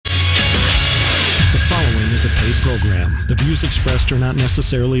The following is a paid program. The views expressed are not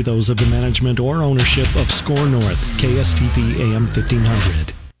necessarily those of the management or ownership of Score North, KSTP AM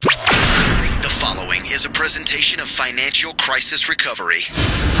 1500. The following is a presentation of Financial Crisis Recovery.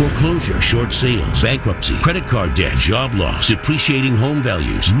 Foreclosure, short sales, bankruptcy, credit card debt, job loss, depreciating home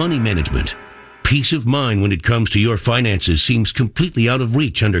values, money management. Peace of mind when it comes to your finances seems completely out of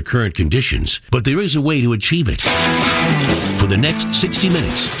reach under current conditions, but there is a way to achieve it. For the next 60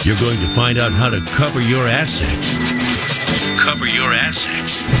 minutes, you're going to find out how to cover your assets. Cover your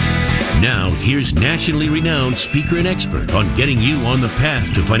assets. Now, here's nationally renowned speaker and expert on getting you on the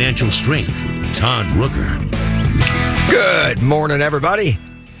path to financial strength, Todd Rooker. Good morning, everybody.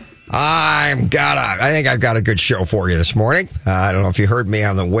 I think I've got a good show for you this morning. I don't know if you heard me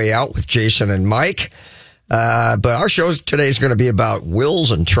on the way out with Jason and Mike, but our show today is going to be about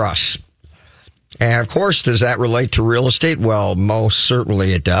wills and trusts. And of course, does that relate to real estate? Well, most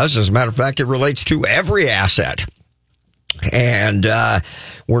certainly it does. As a matter of fact, it relates to every asset. And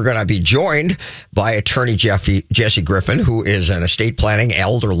we're going to be joined by attorney Jesse Griffin, who is an estate planning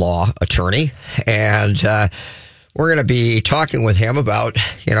elder law attorney. And we're going to be talking with him about,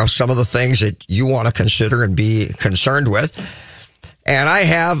 some of the things that you want to consider and be concerned with. And I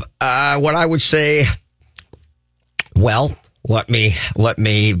have what I would say, well, let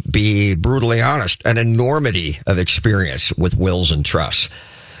me be brutally honest, an enormity of experience with wills and trusts.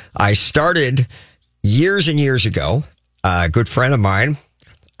 I started years and years ago. A good friend of mine,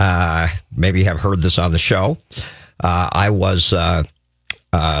 maybe you have heard this on the show.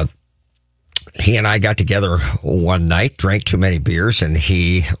 He and I got together one night, drank too many beers, and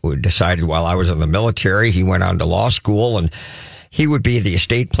he decided while I was in the military, he went on to law school, and he would be the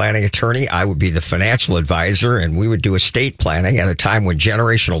estate planning attorney. I would be the financial advisor, and we would do estate planning at a time when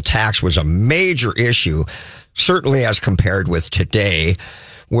generational tax was a major issue, certainly as compared with today,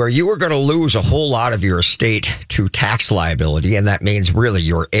 where you were going to lose a whole lot of your estate to tax liability, and that means really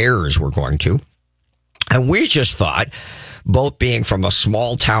your heirs were going to. And we just thought, both being from a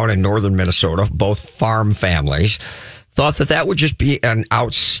small town in northern Minnesota, both farm families, thought that would just be an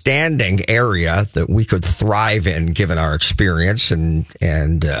outstanding area that we could thrive in given our experience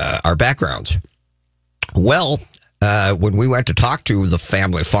and our backgrounds. Well, when we went to talk to the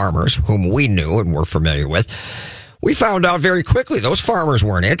family farmers, whom we knew and were familiar with, we found out very quickly those farmers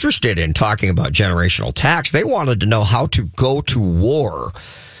weren't interested in talking about generational tax. They wanted to know how to go to war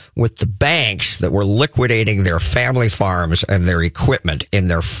with the banks that were liquidating their family farms and their equipment in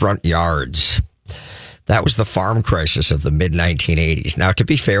their front yards. That was the farm crisis of the mid-1980s. Now, to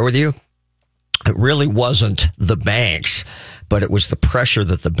be fair with you, it really wasn't the banks, but it was the pressure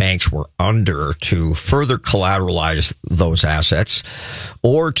that the banks were under to further collateralize those assets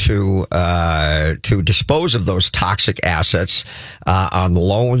or to dispose of those toxic assets on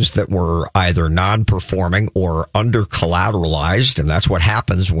loans that were either non-performing or under collateralized. And that's what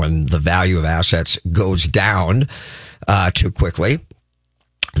happens when the value of assets goes down too quickly.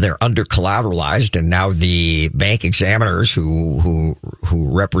 They're under collateralized, and now the bank examiners who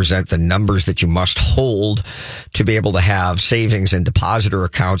represent the numbers that you must hold to be able to have savings and depositor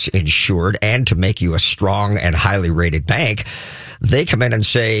accounts insured and to make you a strong and highly rated bank, they come in and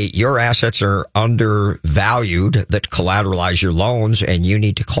say your assets are undervalued that collateralize your loans, and you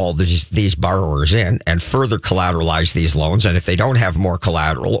need to call these borrowers in and further collateralize these loans. And if they don't have more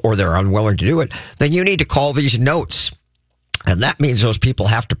collateral or they're unwilling to do it, then you need to call these notes. And that means those people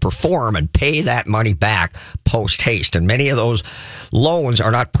have to perform and pay that money back post haste. And many of those loans are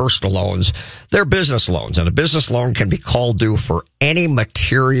not personal loans. They're business loans. And a business loan can be called due for any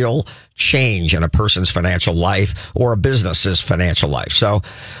material change in a person's financial life or a business's financial life. So,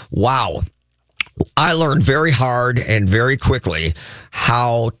 wow. I learned very hard and very quickly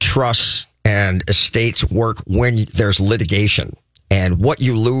how trusts and estates work when there's litigation and what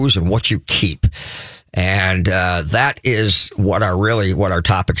you lose and what you keep. And that is what our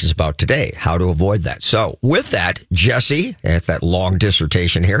topic is about today, how to avoid that. So with that, Jesse, at that long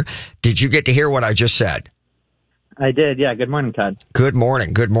dissertation here, did you get to hear what I just said? I did, yeah. Good morning, Todd. Good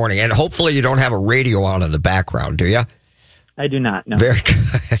morning. And hopefully you don't have a radio on in the background, do you? I do not, no. Very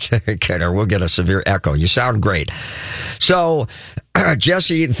good. Or we'll get a severe echo. You sound great. So,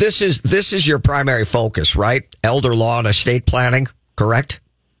 Jesse, this is your primary focus, right? Elder law and estate planning, correct?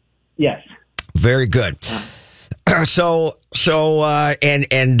 Yes. Very good. So,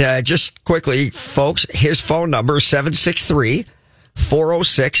 just quickly, folks, his phone number is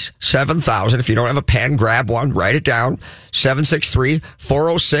 763-406-7000. If you don't have a pen, grab one, write it down.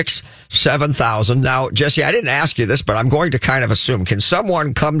 763-406-7000. Now, Jesse, I didn't ask you this, but I'm going to kind of assume, can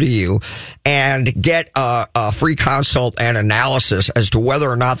someone come to you and get a free consult and analysis as to whether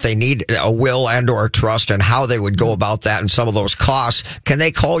or not they need a will and or a trust and how they would go about that and some of those costs? Can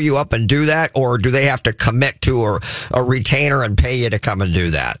they call you up and do that, or do they have to commit to a retainer and pay you to come and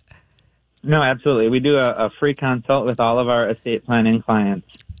do that? No, absolutely. We do a free consult with all of our estate planning clients.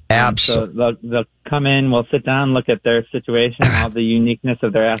 Absolutely. So they'll come in, we'll sit down, look at their situation, all the uniqueness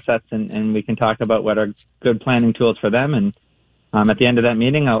of their assets, and we can talk about what are good planning tools for them. And at the end of that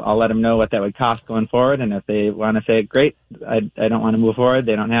meeting, I'll let them know what that would cost going forward. And if they want to say, great, I don't want to move forward,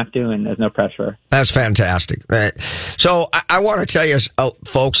 they don't have to, and there's no pressure. That's fantastic. So I want to tell you,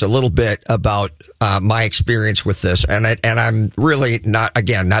 folks, a little bit about my experience with this. And I'm really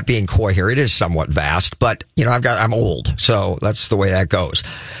not being coy here. It is somewhat vast, but I'm old. So that's the way that goes.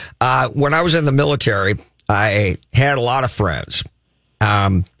 When I was in the military, I had a lot of friends,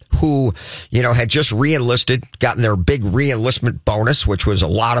 who, had just re-enlisted, gotten their big re-enlistment bonus, which was a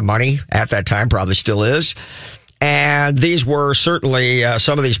lot of money at that time, probably still is. And these were certainly,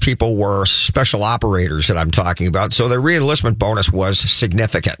 some of these people were special operators that I'm talking about. So their re-enlistment bonus was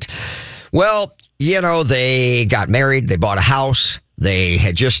significant. Well, they got married, they bought a house, they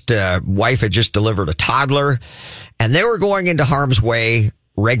had wife had just delivered a toddler, and they were going into harm's way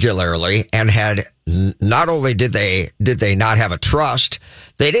regularly, and had not only did they not have a trust,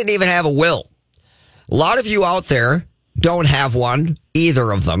 they didn't even have a will. A lot of you out there don't have one,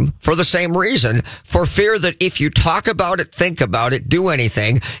 either of them, for the same reason, for fear that if you talk about it, think about it, do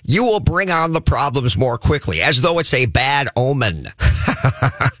anything, you will bring on the problems more quickly, as though it's a bad omen.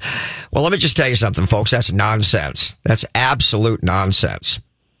 Well, let me just tell you something, folks. That's nonsense. That's absolute nonsense.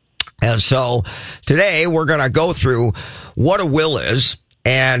 And so today we're going to go through what a will is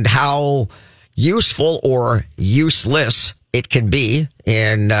and how useful or useless it can be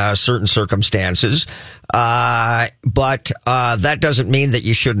in certain circumstances. But that doesn't mean that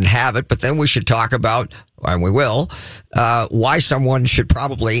you shouldn't have it. But then we should talk about, and we will, why someone should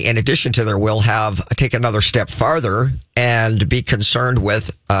probably, in addition to their will, take another step farther and be concerned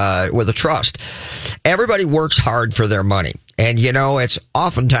with a trust. Everybody works hard for their money. And, it's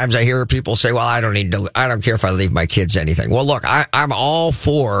oftentimes I hear people say, well, I don't care if I leave my kids anything. Well, look, I'm all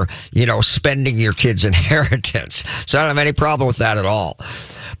for, spending your kids' inheritance. So I don't have any problem with that at all.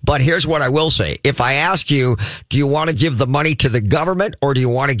 But here's what I will say. If I ask you, do you want to give the money to the government or do you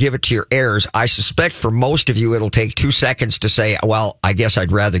want to give it to your heirs? I suspect for most of you, it'll take 2 seconds to say, well, I guess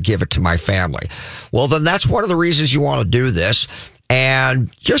I'd rather give it to my family. Well, then that's one of the reasons you want to do this.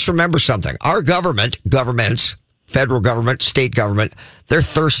 And just remember something. Our governments, federal government, state government, they're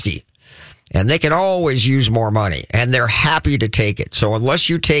thirsty. And they can always use more money, and they're happy to take it. So unless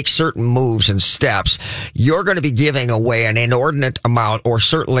you take certain moves and steps, you're going to be giving away an inordinate amount, or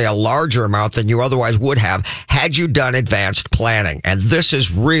certainly a larger amount than you otherwise would have had you done advanced planning. And this is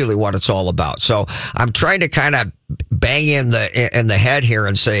really what it's all about. So I'm trying to kind of bang in the head here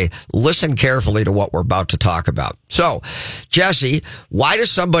and say, listen carefully to what we're about to talk about. So, Jesse, why does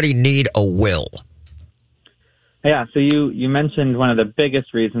somebody need a will? Yeah, so you mentioned one of the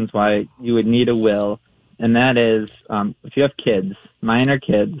biggest reasons why you would need a will, and that is if you have kids, minor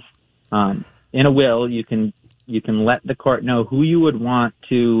kids, in a will you can let the court know who you would want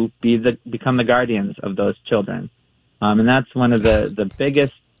to become the guardians of those children, and that's one of the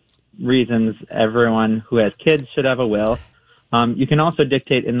biggest reasons everyone who has kids should have a will. You can also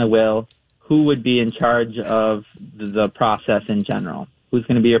dictate in the will who would be in charge of the process in general, who's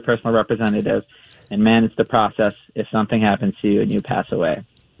going to be your personal representative and manage the process if something happens to you and you pass away.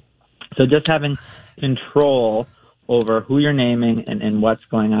 So just having control over who you're naming and what's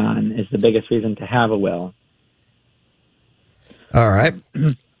going on is the biggest reason to have a will. All right.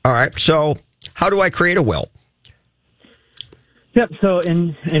 So how do I create a will? Yep. So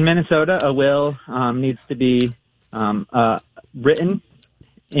in Minnesota, a will needs to be written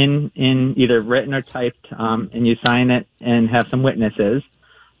in either written or typed, and you sign it and have some witnesses.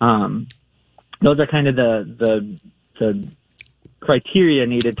 Those are kind of the criteria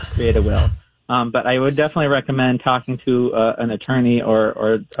needed to create a will. But I would definitely recommend talking to an attorney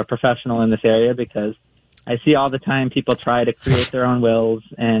or a professional in this area, because I see all the time people try to create their own wills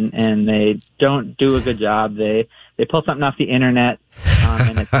and they don't do a good job. They pull something off the internet,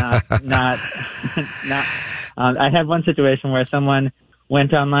 and it's not. I had one situation where someone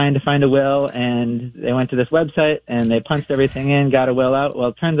went online to find a will, and they went to this website and they punched everything in, got a will out. Well,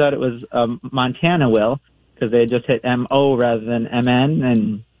 it turns out it was a Montana will, because they just hit M-O rather than M-N,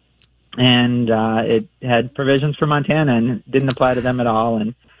 and and it had provisions for Montana and didn't apply to them at all.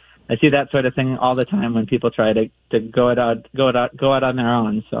 And I see that sort of thing all the time when people try to go out on their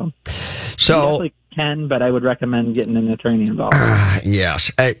own. So you definitely can, but I would recommend getting an attorney involved.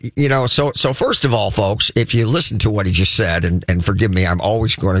 Yes. So first of all, folks, if you listen to what he just said, and forgive me, I'm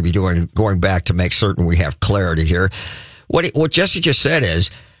always going to be going back to make certain we have clarity here. What Jesse just said is,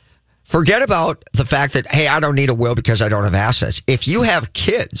 forget about the fact that, hey, I don't need a will because I don't have assets. If you have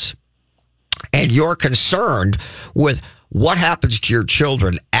kids and you're concerned with what happens to your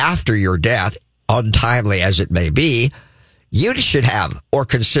children after your death, untimely as it may be, you should have or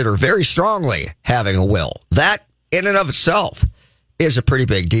consider very strongly having a will. That in and of itself is a pretty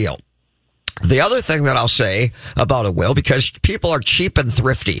big deal. The other thing that I'll say about a will, because people are cheap and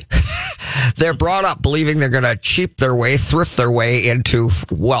thrifty. They're brought up believing they're going to thrift their way into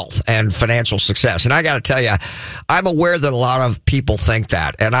wealth and financial success. And I got to tell you, I'm aware that a lot of people think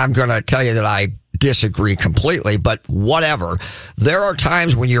that. And I'm going to tell you that I disagree completely, but whatever. There are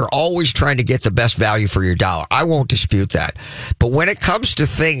times when you're always trying to get the best value for your dollar. I won't dispute that. But when it comes to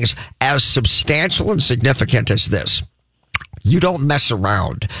things as substantial and significant as this, you don't mess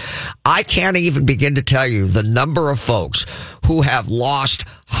around. I can't even begin to tell you the number of folks who have lost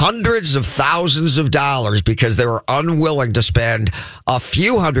hundreds of thousands of dollars because they were unwilling to spend a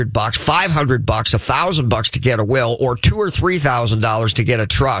few $100, $500, $1,000 to get a will, or $2,000 or $3,000 to get a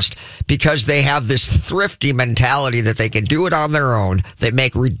trust, because they have this thrifty mentality that they can do it on their own. They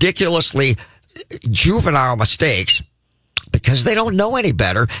make ridiculously juvenile mistakes because they don't know any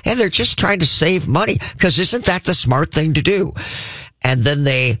better, and they're just trying to save money, because isn't that the smart thing to do? And then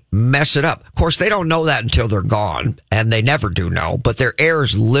they mess it up. Of course, they don't know that until they're gone, and they never do know, but their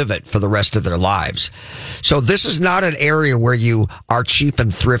heirs live it for the rest of their lives. So this is not an area where you are cheap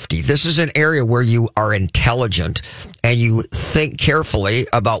and thrifty. This is an area where you are intelligent, and you think carefully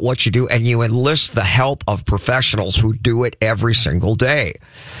about what you do, and you enlist the help of professionals who do it every single day.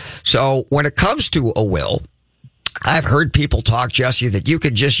 So when it comes to a will, I've heard people talk, Jesse, that you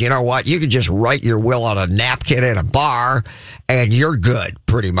could just, you could just write your will on a napkin in a bar and you're good,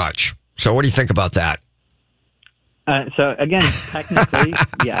 pretty much. So what do you think about that? So again, technically,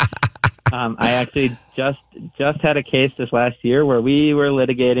 yes. I actually just had a case this last year where we were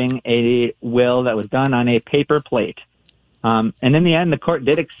litigating a will that was done on a paper plate. And in the end, the court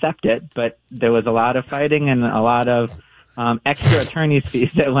did accept it, but there was a lot of fighting and a lot of extra attorney's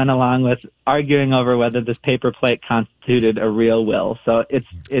fees that went along with arguing over whether this paper plate constituted a real will. So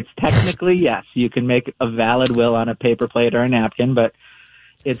it's technically, yes, you can make a valid will on a paper plate or a napkin, but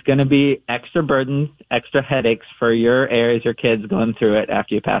it's going to be extra burdens, extra headaches for your heirs, your kids going through it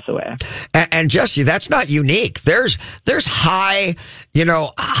after you pass away. And Jesse, that's not unique. There's high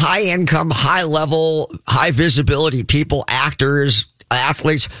income, high level, high visibility people, actors,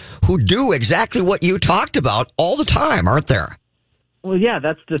 athletes who do exactly what you talked about all the time, aren't there? Well, yeah,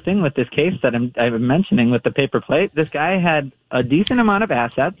 that's the thing with this case that I'm mentioning with the paper plate. This guy had a decent amount of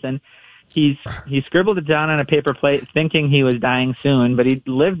assets, and he scribbled it down on a paper plate thinking he was dying soon, but he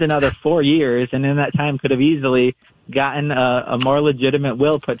lived another 4 years, and in that time could have easily gotten a more legitimate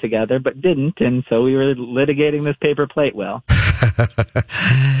will put together, but didn't, and so we were litigating this paper plate will.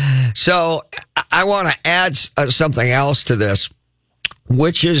 So I want to add something else to this,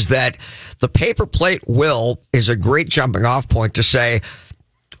 which is that the paper plate will is a great jumping off point to say,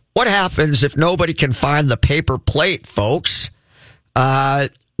 what happens if nobody can find the paper plate, folks?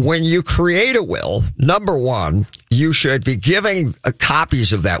 When you create a will, number one, you should be giving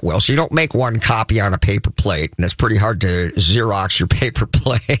copies of that will. So you don't make one copy on a paper plate, and it's pretty hard to Xerox your paper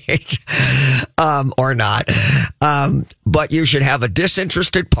plate, or not. But you should have a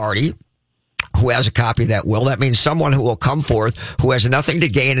disinterested party who has a copy of that will. That means someone who will come forth who has nothing to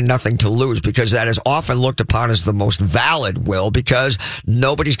gain and nothing to lose, because that is often looked upon as the most valid will, because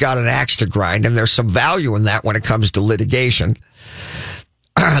nobody's got an axe to grind, and there's some value in that when it comes to litigation.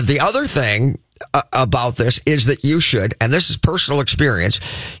 The other thing about this is that you should, and this is personal experience,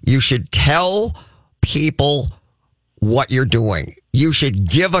 you should tell people what you're doing. You should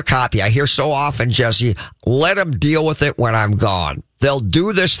give a copy. I hear so often, Jesse, let them deal with it when I'm gone. They'll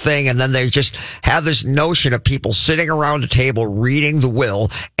do this thing, and then they just have this notion of people sitting around a table reading the will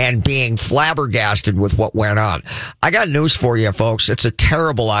and being flabbergasted with what went on. I got news for you, folks. It's a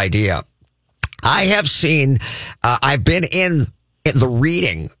terrible idea. I have seen, I've been in the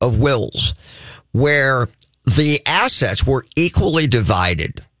reading of wills where the assets were equally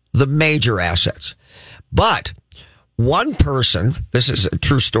divided, the major assets. But one person, this is a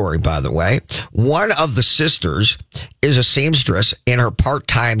true story, by the way, one of the sisters is a seamstress in her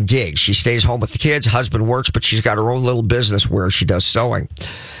part-time gig. She stays home with the kids, husband works, but she's got her own little business where she does sewing.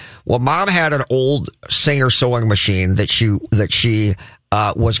 Well, Mom had an old Singer sewing machine that she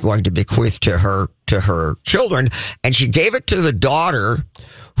was going to bequeath to her children, and she gave it to the daughter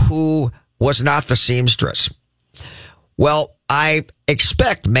who was not the seamstress. Well, I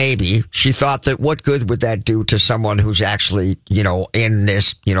expect maybe she thought that what good would that do to someone who's actually, in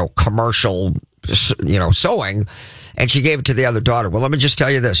this, commercial, sewing, and she gave it to the other daughter. Well, let me just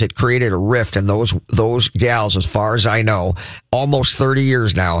tell you this. It created a rift, and those gals, as far as I know, almost 30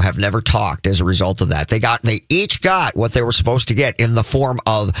 years now, have never talked as a result of that. They each got what they were supposed to get in the form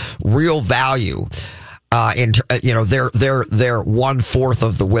of real value. Their 1/4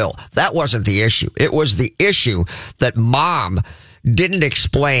 of the will. That wasn't the issue. It was the issue that Mom didn't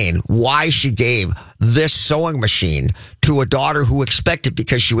explain why she gave this sewing machine to a daughter who expected,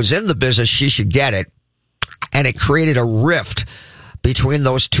 because she was in the business, she should get it. And it created a rift between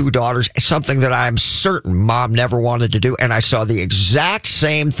those two daughters, something that I'm certain Mom never wanted to do. And I saw the exact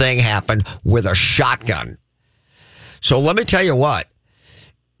same thing happen with a shotgun. So let me tell you what.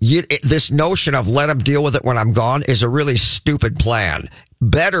 This notion of let them deal with it when I'm gone is a really stupid plan.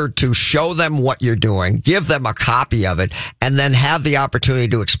 Better to show them what you're doing, give them a copy of it, and then have the opportunity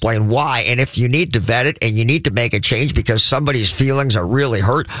to explain why. And if you need to vet it and you need to make a change because somebody's feelings are really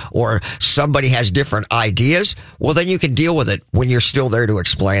hurt or somebody has different ideas, well, then you can deal with it when you're still there to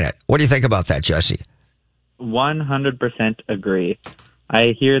explain it. What do you think about that, Jesse? 100% agree.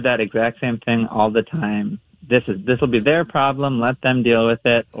 I hear that exact same thing all the time. This will be their problem. Let them deal with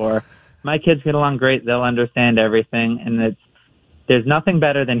it. Or my kids get along great. They'll understand everything. And there's nothing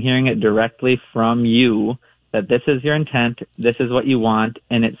better than hearing it directly from you that this is your intent. This is what you want.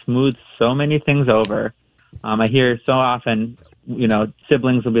 And it smooths so many things over. I hear so often,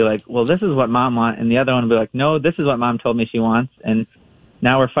 siblings will be like, well, this is what Mom wants. And the other one will be like, no, this is what Mom told me she wants. And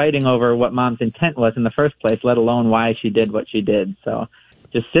now we're fighting over what Mom's intent was in the first place, let alone why she did what she did. So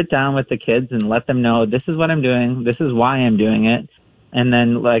just sit down with the kids and let them know this is what I'm doing. This is why I'm doing it. And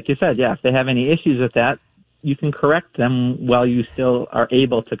then, like you said, if they have any issues with that, you can correct them while you still are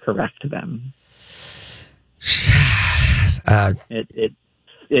able to correct them.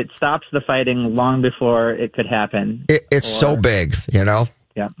 It stops the fighting long before it could happen. It's so big, Yeah.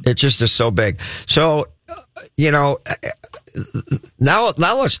 It just is so big. So, now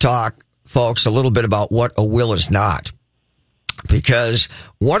let's talk, folks, a little bit about what a will is not. Because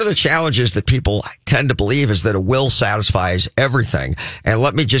one of the challenges that people tend to believe is that a will satisfies everything. And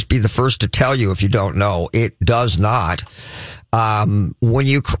let me just be the first to tell you, if you don't know, it does not. When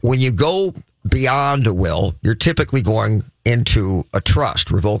you go beyond a will, you're typically going into a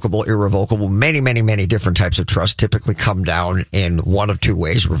trust, revocable, irrevocable. Many, many, many different types of trust typically come down in one of two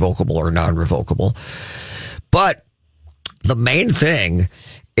ways, revocable or non-revocable. But the main thing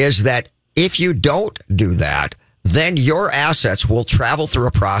is that if you don't do that, then your assets will travel through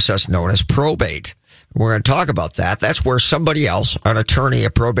a process known as probate. We're going to talk about that. That's where somebody else, an attorney,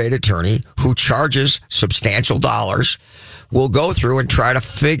 a probate attorney, who charges substantial dollars, will go through and try to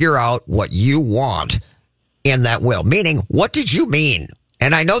figure out what you want in that will. Meaning, what did you mean?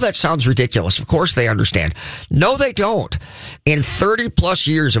 And I know that sounds ridiculous. Of course they understand. No, they don't. In 30 plus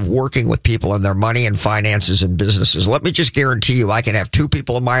years of working with people and their money and finances and businesses, let me just guarantee you, I can have two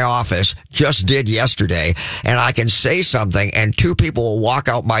people in my office, just did yesterday, and I can say something and two people will walk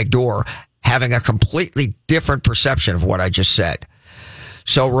out my door having a completely different perception of what I just said.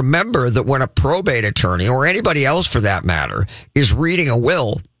 So remember that when a probate attorney, or anybody else for that matter, is reading a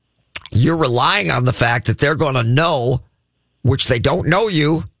will, you're relying on the fact that they're going to know, which they don't know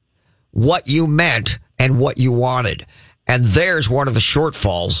you, what you meant and what you wanted. And there's one of the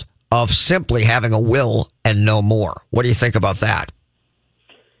shortfalls of simply having a will and no more. What do you think about that?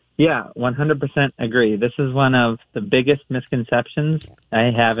 Yeah, 100% agree. This is one of the biggest misconceptions I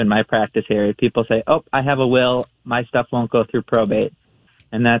have in my practice area. People say, oh, I have a will, my stuff won't go through probate.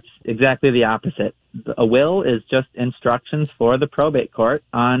 And that's exactly the opposite. A will is just instructions for the probate court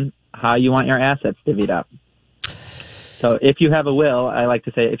on how you want your assets divvied up. So if you have a will, I like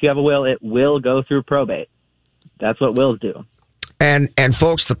to say, if you have a will, it will go through probate. That's what wills do. And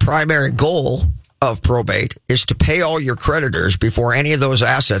folks, the primary goal of probate is to pay all your creditors before any of those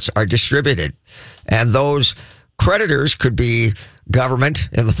assets are distributed. And those creditors could be government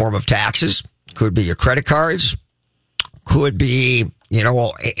in the form of taxes, could be your credit cards, could be,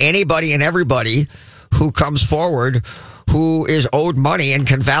 anybody and everybody who comes forward who is owed money and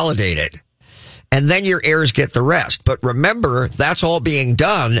can validate it. And then your heirs get the rest. But remember, that's all being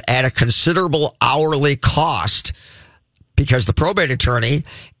done at a considerable hourly cost because the probate attorney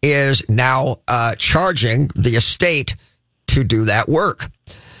is now charging the estate to do that work.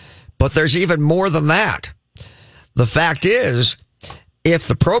 But there's even more than that. The fact is, if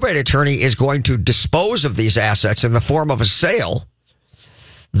the probate attorney is going to dispose of these assets in the form of a sale,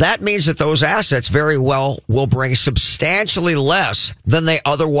 that means that those assets very well will bring substantially less than they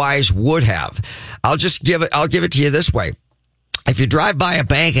otherwise would have. I'll give it to you this way. If you drive by a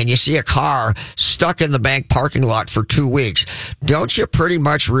bank and you see a car stuck in the bank parking lot for 2 weeks, don't you pretty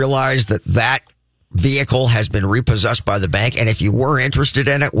much realize that that vehicle has been repossessed by the bank? And if you were interested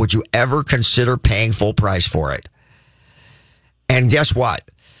in it, would you ever consider paying full price for it? And guess what?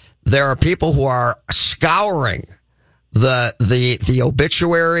 There are people who are scouring the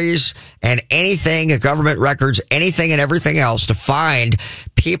obituaries and anything, government records, anything and everything else to find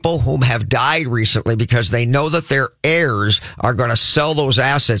people whom have died recently because they know that their heirs are going to sell those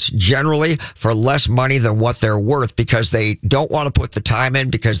assets generally for less money than what they're worth because they don't want to put the time in,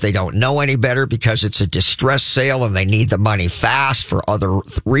 because they don't know any better, because it's a distress sale and they need the money fast for other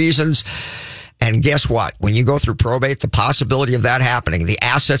reasons. And guess what? When you go through probate, the possibility of that happening, the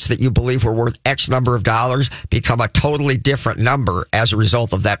assets that you believe were worth X number of dollars become a totally different number as a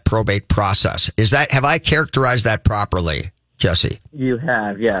result of that probate process. Have I characterized that properly, Jesse? You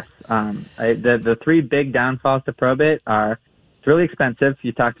have, yes. The three big downfalls to probate are it's really expensive.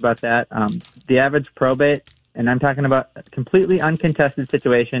 You talked about that. The average probate, and I'm talking about a completely uncontested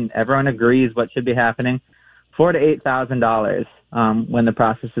situation, everyone agrees what should be happening, $4,000 to $8,000 when the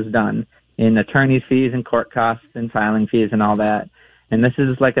process is done, in attorney's fees and court costs and filing fees and all that. And this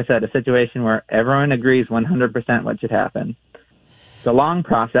is, like I said, a situation where everyone agrees 100% what should happen. It's a long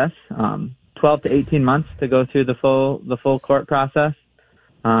process, 12 to 18 months to go through the full court process.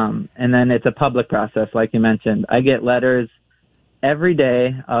 And then it's a public process, like you mentioned. I get letters every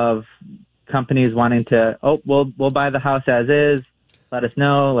day of companies wanting to, we'll buy the house as is. Let us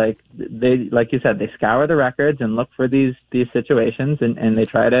know. Like you said, they scour the records and look for these situations, and they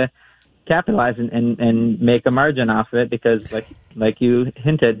try to capitalize and make a margin off of it because, like you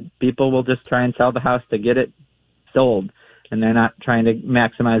hinted, people will just try and sell the house to get it sold, and they're not trying to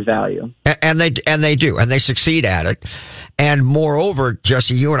maximize value. And they do, and they succeed at it. And moreover,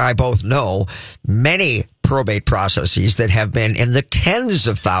 Jesse, you and I both know many probate processes that have been in the tens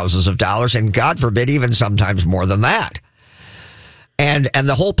of thousands of dollars, and God forbid, even sometimes more than that. And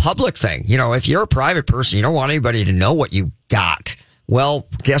the whole public thing, if you're a private person, you don't want anybody to know what you got. Well,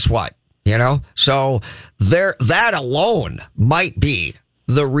 guess what? So that alone might be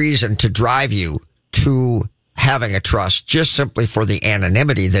the reason to drive you to having a trust, just simply for the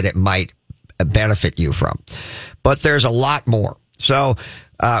anonymity that it might benefit you from. But there's a lot more. So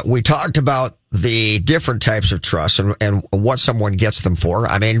we talked about the different types of trusts and what someone gets them for.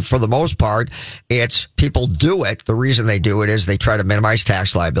 I mean, for the most part, it's people do it. The reason they do it is they try to minimize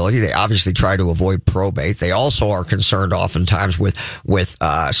tax liability. They obviously try to avoid probate. They also are concerned oftentimes with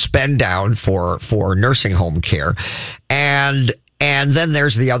spend down for nursing home care. And then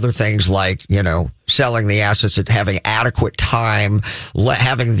there's the other things like, selling the assets at having adequate time,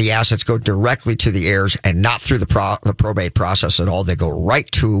 having the assets go directly to the heirs and not through the probate process at all. They go right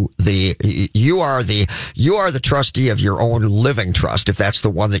to you are the trustee of your own living trust, if that's the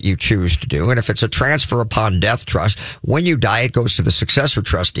one that you choose to do. And if it's a transfer upon death trust, when you die, it goes to the successor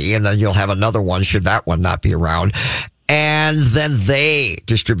trustee, and then you'll have another one should that one not be around. And then they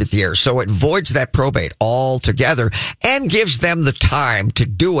distribute the heirs. So it voids that probate altogether and gives them the time to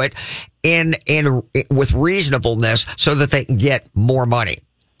do it with reasonableness so that they can get more money.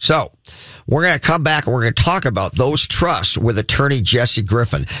 So we're going to come back and we're going to talk about those trusts with attorney Jesse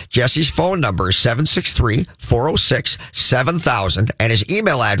Griffin. Jesse's phone number is 763-406-7000, and his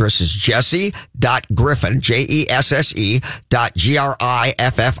email address is jesse.griffin, jesse.griffin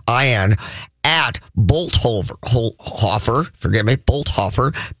at Bolthofer,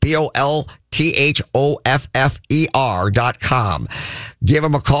 BOLTHOFFER.com. Give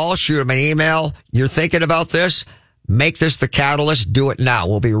him a call, shoot him an email. You're thinking about this? Make this the catalyst. Do it now.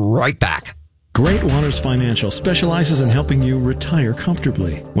 We'll be right back. Great Waters Financial specializes in helping you retire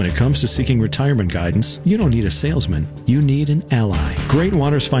comfortably. When it comes to seeking retirement guidance, you don't need a salesman. You need an ally. Great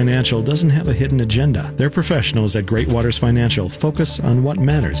Waters Financial doesn't have a hidden agenda. Their professionals at Great Waters Financial focus on what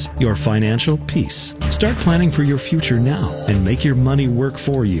matters, your financial peace. Start planning for your future now and make your money work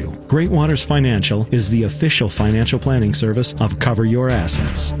for you. Great Waters Financial is the official financial planning service of Cover Your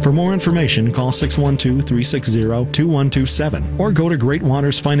Assets. For more information, call 612-360-2127 or go to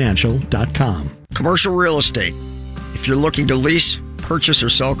greatwatersfinancial.com. Commercial real estate. If you're looking to lease, purchase, or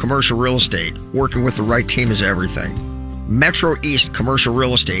sell commercial real estate, working with the right team is everything. Metro East Commercial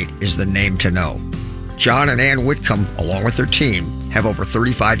Real Estate is the name to know. John and Ann Whitcomb, along with their team, have over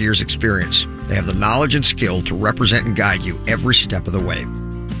 35 years experience. They have the knowledge and skill to represent and guide you every step of the way.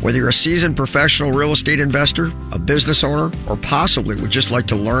 Whether you're a seasoned professional real estate investor, a business owner, or possibly would just like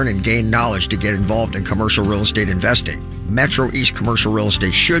to learn and gain knowledge to get involved in commercial real estate investing, Metro East Commercial Real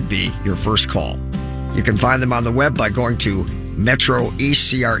Estate should be your first call. You can find them on the web by going to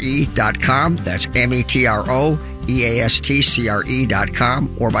metroeastcre.com. That's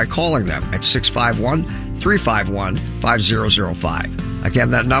metroeastcre.com, or by calling them at 651-351-5005.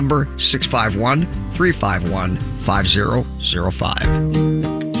 Again, that number,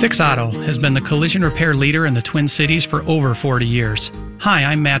 651-351-5005. Fix Auto has been the collision repair leader in the Twin Cities for over 40 years. Hi,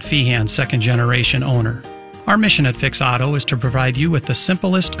 I'm Matt Feehan, second-generation owner. Our mission at Fix Auto is to provide you with the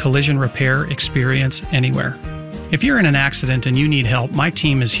simplest collision repair experience anywhere. If you're in an accident and you need help, my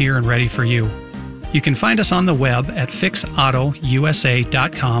team is here and ready for you. You can find us on the web at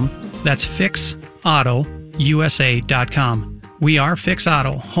fixautousa.com. That's fixautousa.com. We are Fix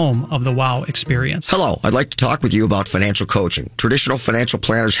Auto, home of the WOW experience. Hello, I'd like to talk with you about financial coaching. Traditional financial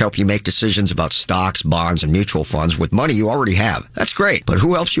planners help you make decisions about stocks, bonds, and mutual funds with money you already have. That's great, but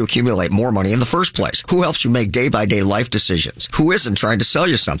who helps you accumulate more money in the first place? Who helps you make day-by-day life decisions? Who isn't trying to sell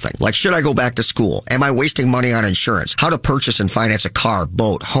you something? Like, should I go back to school? Am I wasting money on insurance? How to purchase and finance a car,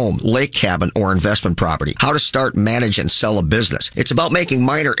 boat, home, lake cabin, or investment property? How to start, manage, and sell a business? It's about making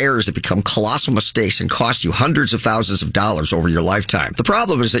minor errors that become colossal mistakes and cost you hundreds of thousands of dollars over your lifetime. The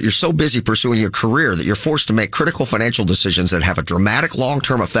problem is that you're so busy pursuing your career that you're forced to make critical financial decisions that have a dramatic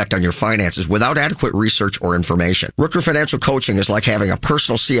long-term effect on your finances without adequate research or information. Rooker Financial Coaching is like having a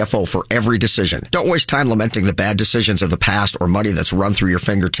personal CFO for every decision. Don't waste time lamenting the bad decisions of the past or money that's run through your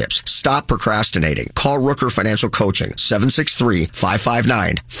fingertips. Stop procrastinating. Call Rooker Financial Coaching,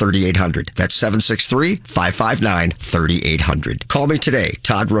 763-559-3800. That's 763-559-3800. Call me today,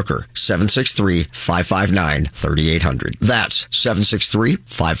 Todd Rooker, 763-559-3800. That's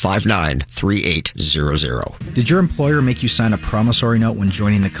 763-559-3800. Did your employer make you sign a promissory note when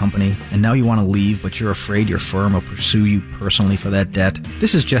joining the company, and now you want to leave, but you're afraid your firm will pursue you personally for that debt?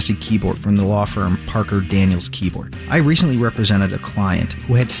 This is Jesse Keyboard from the law firm Parker Daniels Keyboard. I recently represented a client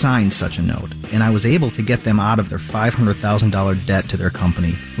who had signed such a note, and I was able to get them out of their $500,000 debt to their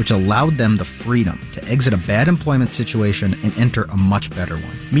company, which allowed them the freedom to exit a bad employment situation and enter a much better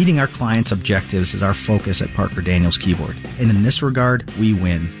one. Meeting our clients' objectives is our focus at Parker Daniels Keyboard, and in this regard, we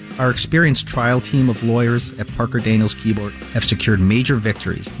win. Our experienced trial team of lawyers at Parker Daniels Keyboard have secured major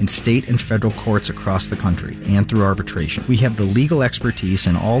victories in state and federal courts across the country and through arbitration. We have the legal expertise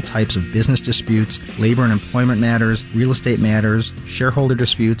in all types of business disputes, labor and employment matters, real estate matters, shareholder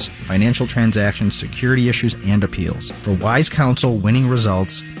disputes, financial transactions, security issues, and appeals. For wise counsel, winning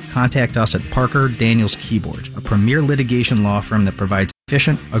results, contact us at Parker Daniels Keyboard, a premier litigation law firm that provides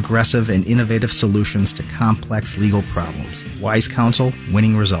efficient, aggressive, and innovative solutions to complex legal problems. Wise counsel,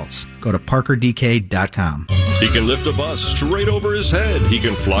 winning results. Go to parkerdk.com. He can lift a bus straight over his head. He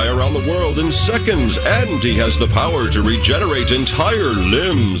can fly around the world in seconds. And he has the power to regenerate entire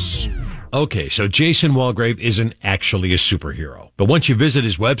limbs. Okay, so Jason Walgrave isn't actually a superhero. But once you visit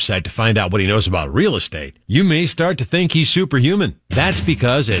his website to find out what he knows about real estate, you may start to think he's superhuman. That's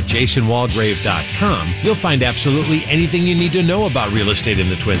because at jasonwalgrave.com, you'll find absolutely anything you need to know about real estate in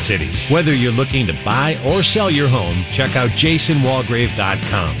the Twin Cities. Whether you're looking to buy or sell your home, check out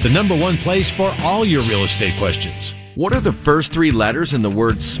jasonwalgrave.com, the #1 place for all your real estate questions. What are the first three letters in the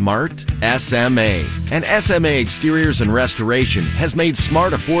word SMART? SMA. And SMA Exteriors and Restoration has made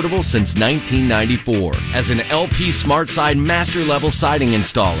smart affordable since 1994. As an LP SmartSide Master Level Siding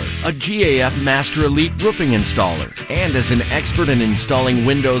Installer, a GAF Master Elite Roofing Installer, and as an expert in installing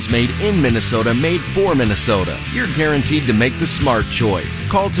windows made in Minnesota, made for Minnesota, you're guaranteed to make the smart choice.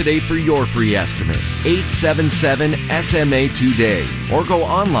 Call today for your free estimate. 877-SMA today. Or go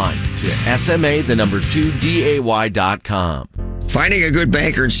online to SMA2DAY.com. Finding a good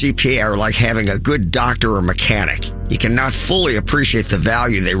banker and CPA are like having a good doctor or mechanic. You cannot fully appreciate the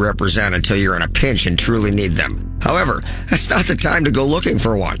value they represent until you're in a pinch and truly need them. However, that's not the time to go looking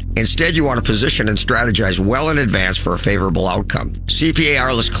for one. Instead, you want to position and strategize well in advance for a favorable outcome. CPA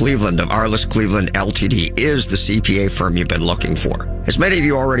Arliss Cleveland of Arliss Cleveland LTD is the CPA firm you've been looking for. As many of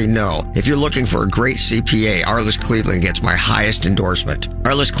you already know, if you're looking for a great CPA, Arliss Cleveland gets my highest endorsement.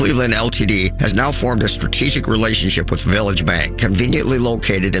 Arliss Cleveland LTD has now formed a strategic relationship with Village Bank, conveniently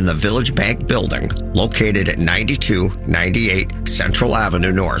located in the Village Bank building, located at 9298 Central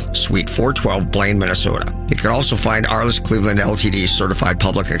Avenue North, Suite 412, Blaine, Minnesota. You can also find Arliss Cleveland LTD's certified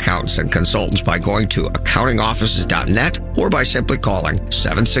public accountants and consultants by going to accountingoffices.net or by simply calling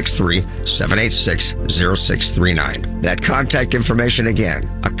 763-786-0639. That contact information again,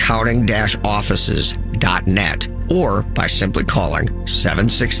 accounting-offices.net, or by simply calling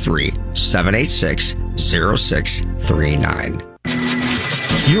 763-786-0639.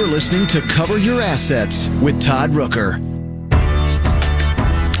 You're listening to Cover Your Assets with Todd Rooker.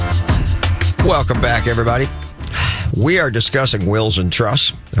 Welcome back, everybody. We are discussing wills and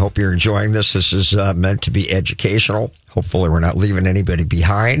trusts. I hope you're enjoying this. This is meant to be educational. Hopefully, we're not leaving anybody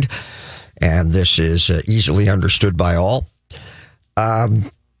behind. And this is easily understood by all.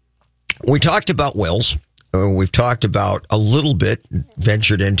 We talked about wills. We've talked about a little bit,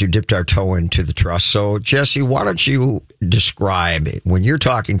 dipped our toe into the trust. So, Jesse, why don't you describe, when you're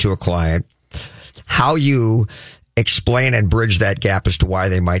talking to a client, how you explain and bridge that gap as to why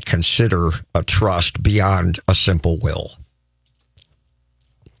they might consider a trust beyond a simple will?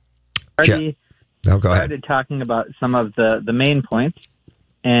 Go ahead. Started talking about some of the main points,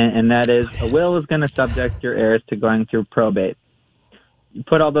 and that is a will is going to subject your heirs to going through probate. You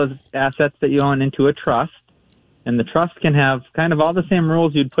put all those assets that you own into a trust, and the trust can have kind of all the same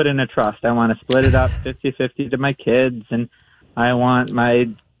rules you'd put in a trust. I want to split it up 50-50 to my kids, and I want my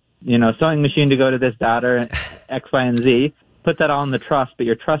sewing machine to go to this daughter, X, Y, and Z. Put that all in the trust, but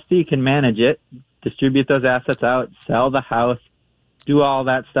your trustee can manage it, distribute those assets out, sell the house, do all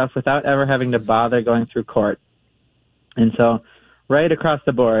that stuff without ever having to bother going through court. And so right across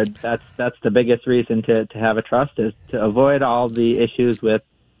the board, that's the biggest reason to have a trust, is to avoid all the issues with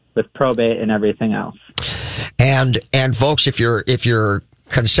probate and everything else. And folks, if you're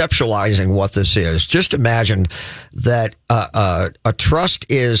conceptualizing what this is, just imagine that a trust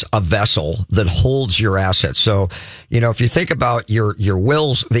is a vessel that holds your assets. So, if you think about your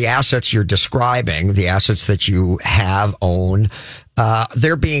wills, the assets you're describing, the assets that you have, own,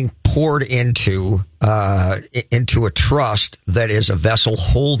 they're being poured into a trust that is a vessel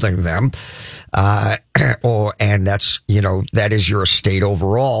holding them, and that is your estate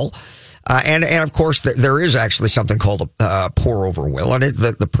overall. And of course, there is actually something called a pour-over will, and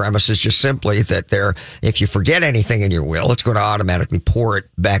the premise is just simply that if you forget anything in your will, it's going to automatically pour it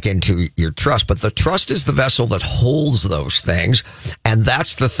back into your trust. But the trust is the vessel that holds those things, and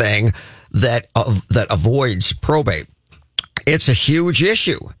that's the thing that avoids probate. It's a huge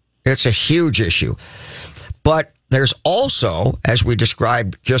issue. But there's also, as we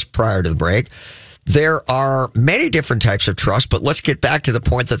described just prior to the break, there are many different types of trust, but let's get back to the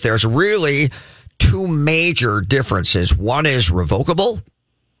point that there's really two major differences. One is revocable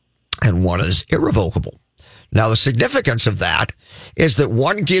and one is irrevocable. Now, the significance of that is that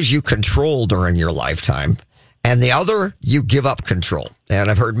one gives you control during your lifetime and the other, you give up control.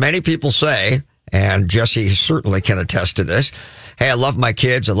 And I've heard many people say, and Jesse certainly can attest to this, hey, I love my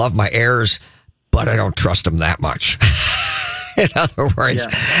kids, I love my heirs, but I don't trust them that much. In other words,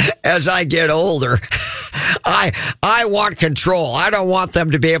 as I get older, I want control. I don't want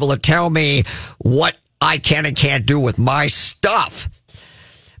them to be able to tell me what I can and can't do with my stuff.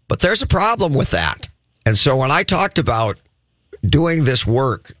 But there's a problem with that. And so when I talked about doing this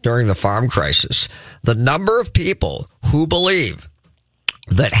work during the farm crisis, the number of people who believe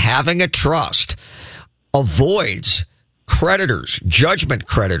that having a trust avoids creditors, judgment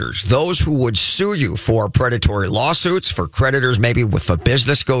creditors, those who would sue you for predatory lawsuits, for creditors, maybe if a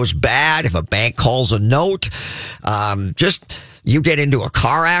business goes bad, if a bank calls a note, just you get into a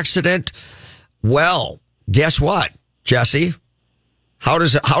car accident. Well, guess what, Jesse? How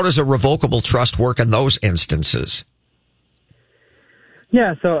does a revocable trust work in those instances?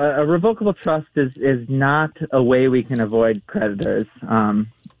 Yeah, so a revocable trust is not a way we can avoid creditors.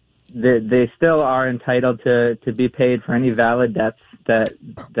 They still are entitled to be paid for any valid debts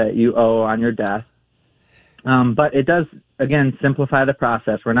that you owe on your death. But it does, again, simplify the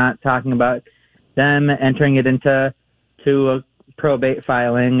process. We're not talking about them entering it into a probate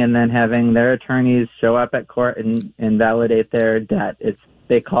filing and then having their attorneys show up at court and validate their debt.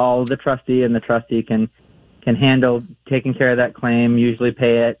 They call the trustee, and the trustee can handle taking care of that claim, usually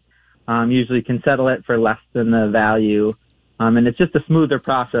pay it, usually can settle it for less than the value. And it's just a smoother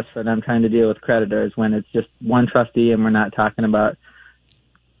process for them trying to deal with creditors when it's just one trustee and we're not talking about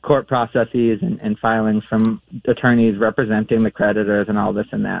court processes and filings from attorneys representing the creditors and all this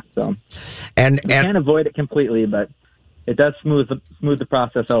and that. So you can't avoid it completely, but it does smooth the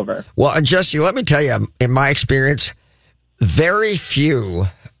process over. Well, and Jesse, let me tell you, in my experience, very few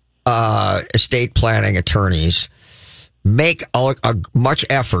estate planning attorneys make a much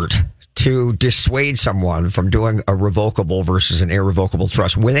effort to dissuade someone from doing a revocable versus an irrevocable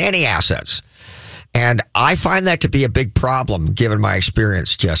trust with any assets. And I find that to be a big problem given my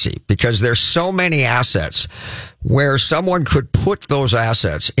experience, Jesse, because there's so many assets where someone could put those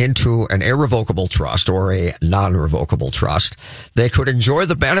assets into an irrevocable trust or a non-revocable trust. They could enjoy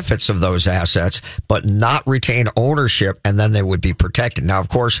the benefits of those assets, but not retain ownership, and then they would be protected. Now, of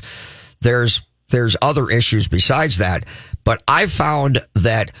course, there's there's other issues besides that. But I've found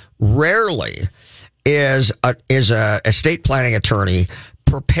that rarely is a estate planning attorney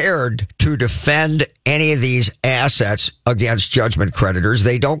prepared to defend any of these assets against judgment creditors.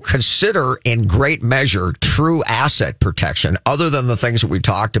 They don't consider in great measure true asset protection other than the things that we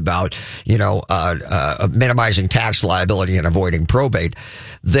talked about, minimizing tax liability and avoiding probate.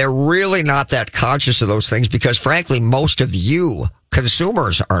 They're really not that conscious of those things because frankly, most of you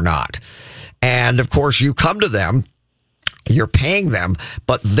consumers are not. And of course you come to them, you're paying them,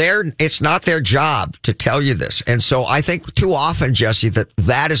 but it's not their job to tell you this. And so I think too often, Jesse,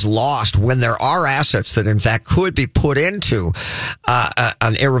 that is lost when there are assets that in fact could be put into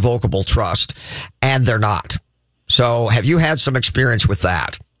an irrevocable trust and they're not. So have you had some experience with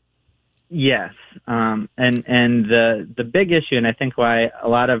that? Yes. And the big issue, and I think why a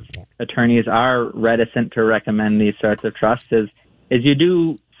lot of attorneys are reticent to recommend these sorts of trusts is you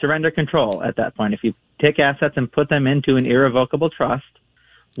do surrender control at that point. If you take assets and put them into an irrevocable trust,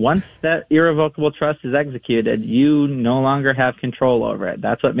 once that irrevocable trust is executed, you no longer have control over it.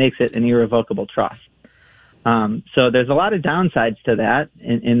 That's what makes it an irrevocable trust. So there's a lot of downsides to that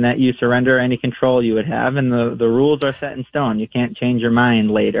in that you surrender any control you would have, and the rules are set in stone. You can't change your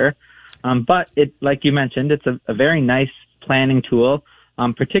mind later. But it, like you mentioned, it's a very nice planning tool,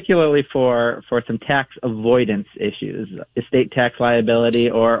 particularly for some tax avoidance issues, estate tax liability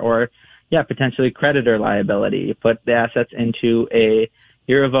or potentially creditor liability. You put the assets into a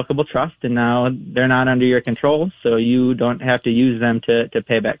irrevocable trust and now they're not under your control, so you don't have to use them to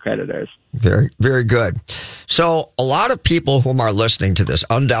pay back creditors. Very, very good. So a lot of people whom are listening to this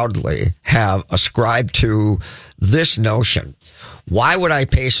undoubtedly have ascribed to this notion. Why would I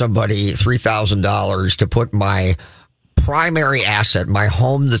pay somebody $3,000 to put my primary asset, my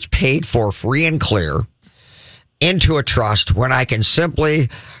home that's paid for free and clear, into a trust when I can simply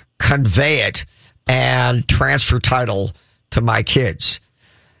convey it and transfer title to my kids?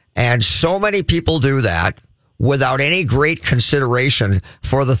 And so many people do that without any great consideration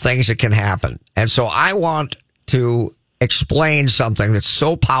for the things that can happen. And so I want to explain something that's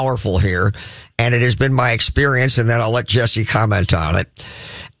so powerful here, and it has been my experience, and then I'll let Jesse comment on it.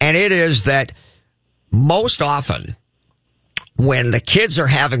 And it is that most often when the kids are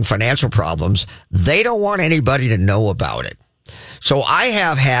having financial problems, they don't want anybody to know about it. So I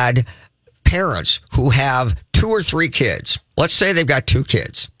have had parents who have 2 or 3 kids. Let's say they've got 2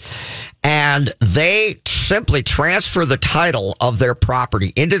 kids. And they simply transfer the title of their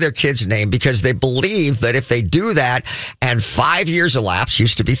property into their kid's name because they believe that if they do that and 5 years elapse,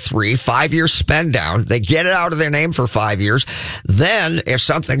 used to be 3, 5 years spend down, they get it out of their name for 5 years. Then if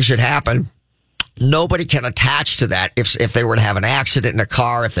something should happen, nobody can attach to that if they were to have an accident in a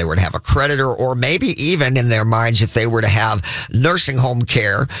car, if they were to have a creditor, or maybe even in their minds if they were to have nursing home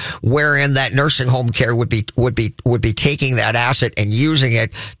care, wherein that nursing home care would be taking that asset and using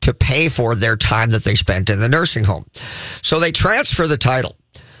it to pay for their time that they spent in the nursing home. So they transfer the title.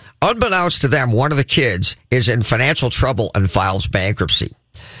 Unbeknownst to them, one of the kids is in financial trouble and files bankruptcy.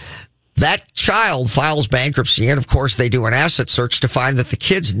 That child files bankruptcy, and of course they do an asset search to find that the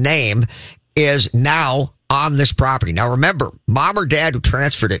kid's name is now on this property. Now remember, mom or dad who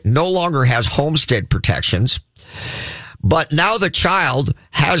transferred it no longer has homestead protections, but now the child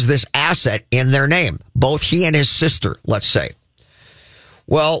has this asset in their name, both he and his sister, let's say.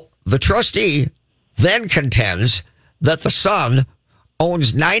 Well, the trustee then contends that the son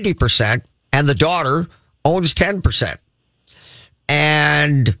owns 90% and the daughter owns 10%.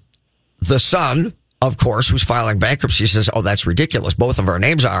 And the son, of course, who's filing bankruptcy, says, oh, that's ridiculous. Both of our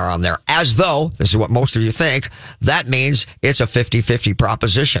names are on there. As though, this is what most of you think, that means it's a 50-50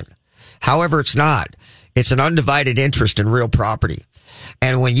 proposition. However, it's not. It's an undivided interest in real property.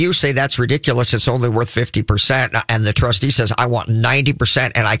 And when you say that's ridiculous, it's only worth 50%, and the trustee says, I want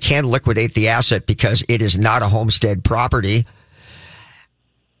 90%, and I can liquidate the asset because it is not a homestead property,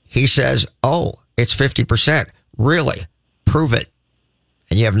 he says, oh, it's 50%. Really? Prove it.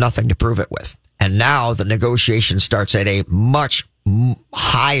 And you have nothing to prove it with. And now the negotiation starts at a much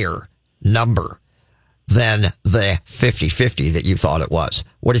higher number than the 50-50 that you thought it was.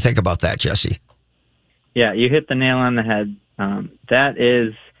 What do you think about that, Jesse? Yeah, you hit the nail on the head. That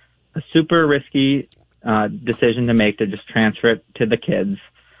is a super risky decision to make, to just transfer it to the kids.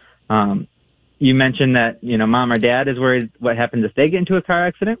 You mentioned that, mom or dad is worried what happens if they get into a car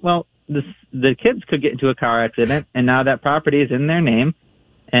accident. Well, the kids could get into a car accident, and now that property is in their name.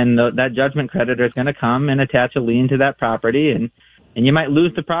 And that judgment creditor is going to come and attach a lien to that property. And you might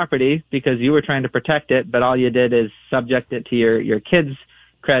lose the property because you were trying to protect it, but all you did is subject it to your kids'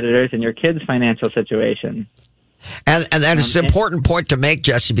 creditors and your kids' financial situation. And that is an important point to make,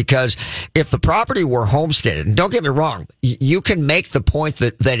 Jesse, because if the property were homesteaded, and don't get me wrong, you can make the point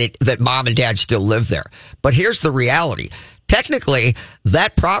that mom and dad still live there. But here's the reality. Technically,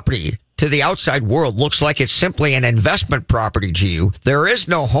 that property to the outside world looks like it's simply an investment property to you. There is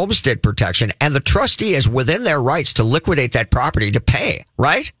no homestead protection, and the trustee is within their rights to liquidate that property to pay,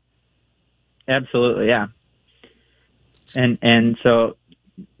 right? Absolutely, yeah. And so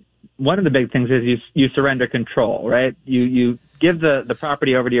one of the big things is you surrender control, right? You give the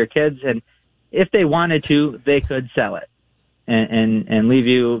property over to your kids, and if they wanted to, they could sell it and leave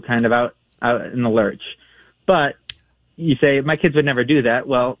you kind of out in the lurch. But you say, my kids would never do that.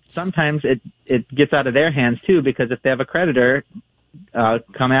 Well, sometimes it gets out of their hands too, because if they have a creditor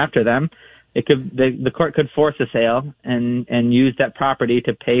come after them, the court could force a sale and use that property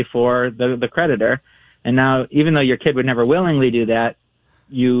to pay for the creditor. And now, even though your kid would never willingly do that,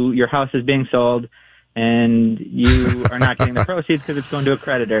 your house is being sold, and you are not getting the proceeds because it's going to a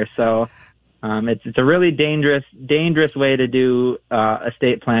creditor. So it's a really dangerous way to do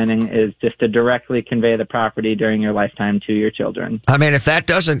estate planning, is just to directly convey the property during your lifetime to your children. I mean, if that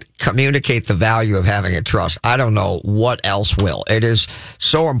doesn't communicate the value of having a trust, I don't know what else will. It is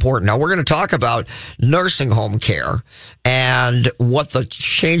so important. Now, we're going to talk about nursing home care and what the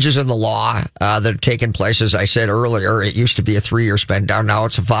changes in the law that have taken place. As I said earlier, it used to be a 3-year spend down. Now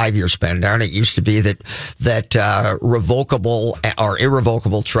it's a 5-year spend down. It used to be that revocable or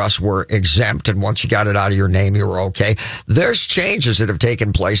irrevocable trusts were exempt, and once you got it out of your name, you were okay. There's changes that have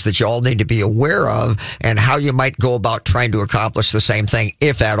taken place that you all need to be aware of, and how you might go about trying to accomplish the same thing,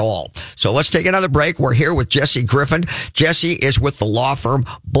 if at all. So let's take another break. We're here with Jesse Griffin. Jesse is with the law firm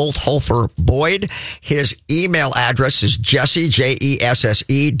Bolthofer Boyd. His email address is Jesse,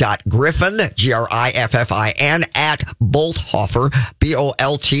 Jesse.Griffin, Griffin, at Bolthofer,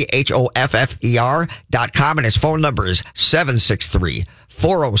 BOLTHOFFER.com, and his phone number is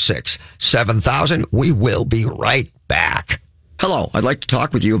 763-406-7000. We will be right back. Hello, I'd like to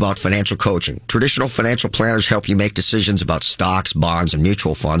talk with you about financial coaching. Traditional financial planners help you make decisions about stocks, bonds, and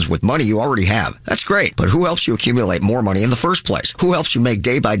mutual funds with money you already have. That's great, but who helps you accumulate more money in the first place? Who helps you make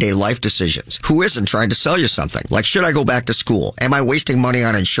day-by-day life decisions? Who isn't trying to sell you something? Like, should I go back to school? Am I wasting money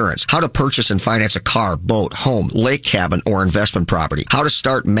on insurance? How to purchase and finance a car, boat, home, lake cabin, or investment property? How to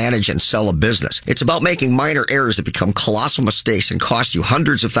start, manage, and sell a business? It's about making minor errors that become colossal mistakes and cost you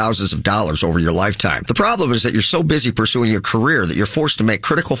hundreds of thousands of dollars over your lifetime. The problem is that you're so busy pursuing your career that you're forced to make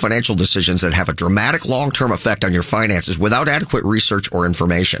critical financial decisions that have a dramatic long-term effect on your finances without adequate research or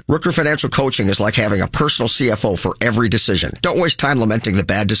information. Rooker Financial Coaching is like having a personal CFO for every decision. Don't waste time lamenting the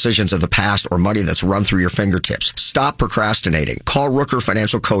bad decisions of the past or money that's run through your fingertips. Stop procrastinating. Call Rooker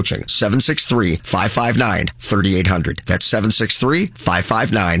Financial Coaching, 763-559-3800. That's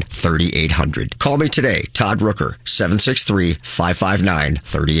 763-559-3800. Call me today, Todd Rooker,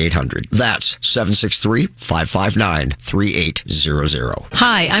 763-559-3800. That's 763-559-3800.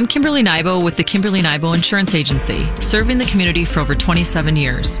 Hi, I'm Kimberly Nybo with the Kimberly Nybo Insurance Agency, serving the community for over 27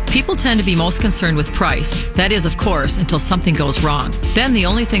 years. People tend to be most concerned with price. That is, of course, until something goes wrong. Then the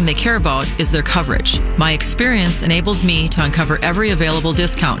only thing they care about is their coverage. My experience enables me to uncover every available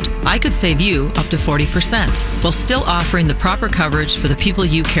discount. I could save you up to 40%, while still offering the proper coverage for the people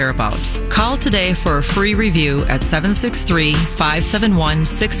you care about. Call today for a free review at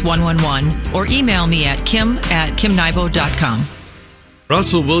 763-571-6111 or email me at kim@kimnybo.com.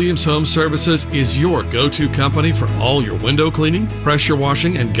 Russell Williams Home Services is your go-to company for all your window cleaning, pressure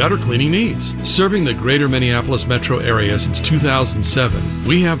washing, and gutter cleaning needs. Serving the greater Minneapolis metro area since 2007,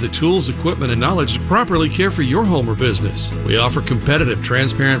 we have the tools, equipment, and knowledge to properly care for your home or business. We offer competitive,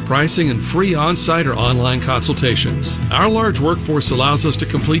 transparent pricing and free on-site or online consultations. Our large workforce allows us to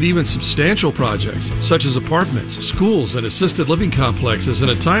complete even substantial projects, such as apartments, schools, and assisted living complexes in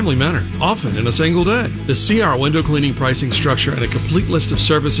a timely manner, often in a single day. To see our window cleaning pricing structure and a complete list of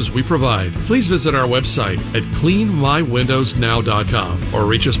services we provide, please visit our website at cleanmywindowsnow.com or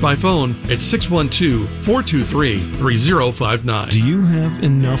reach us by phone at 612-423-3059. Do you have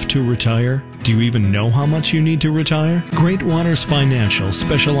enough to retire? Do you even know how much you need to retire? Great Waters Financial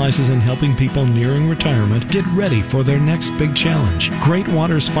specializes in helping people nearing retirement get ready for their next big challenge. Great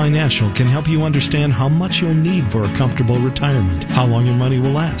Waters Financial can help you understand how much you'll need for a comfortable retirement, how long your money will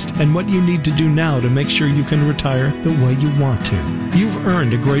last, and what you need to do now to make sure you can retire the way you want to. You've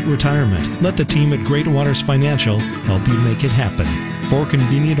earned a great retirement. Let the team at Great Waters Financial help you make it happen. 4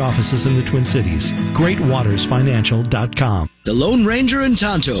 convenient offices in the Twin Cities. GreatWatersFinancial.com. The Lone Ranger and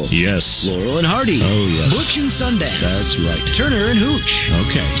Tonto. Yes. Laurel and Hardy. Oh, yes. Butch and Sundance. That's right. Turner and Hooch.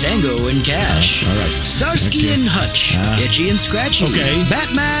 Okay. Tango and Cash. All right. Starsky and Hutch. Itchy and Scratchy. Okay.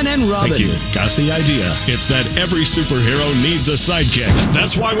 Batman and Robin. Thank you. Got the idea. It's that every superhero needs a sidekick.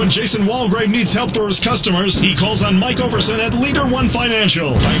 That's why when Jason Walgrave needs help for his customers, he calls on Mike Overson at Leader One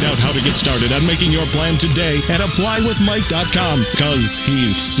Financial. Find out how to get started on making your plan today at applywithmike.com, because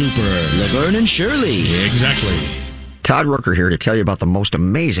he's super. Laverne and Shirley. Exactly. Todd Rooker here to tell you about the most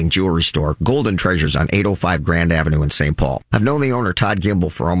amazing jewelry store, Golden Treasures on 805 Grand Avenue in St. Paul. I've known the owner, Todd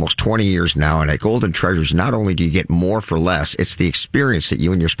Gimble, for almost 20 years now, and at Golden Treasures, not only do you get more for less, it's the experience that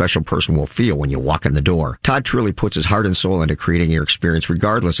you and your special person will feel when you walk in the door. Todd truly puts his heart and soul into creating your experience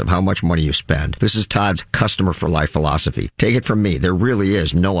regardless of how much money you spend. This is Todd's customer for life philosophy. Take it from me, there really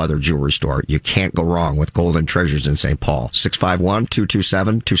is no other jewelry store. You can't go wrong with Golden Treasures in St. Paul.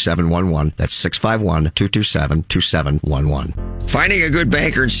 651-227-2711. That's 651-227-2711. Finding a good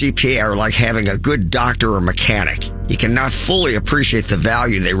banker and CPA are like having a good doctor or mechanic. You cannot fully appreciate the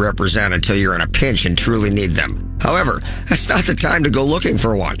value they represent until you're in a pinch and truly need them. However, that's not the time to go looking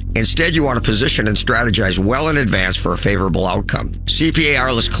for one. Instead, you want to position and strategize well in advance for a favorable outcome. CPA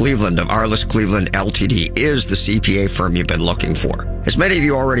Arliss Cleveland of Arliss Cleveland LTD is the CPA firm you've been looking for. As many of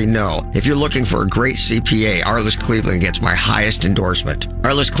you already know, if you're looking for a great CPA, Arliss Cleveland gets my highest endorsement.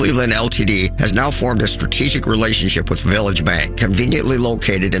 Arliss Cleveland LTD has now formed a strategic relationship with Village Bank, conveniently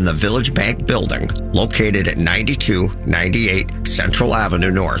located in the Village Bank building, located at 9298 Central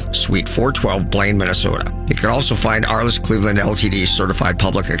Avenue North, Suite 412, Blaine, Minnesota. You can also find Arliss Cleveland LTD certified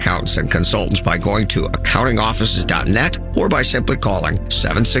public accountants and consultants by going to accountingoffices.net or by simply calling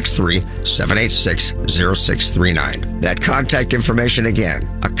 763-786-0639. That contact information again,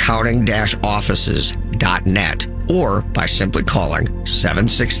 accounting-offices.net or by simply calling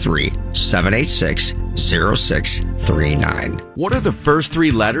 763-786-0639. What are the first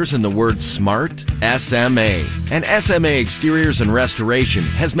three letters in the word SMART? SMA. And SMA Exteriors and Restoration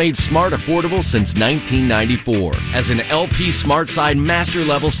has made smart affordable since 1994. As an LP Smart Side Master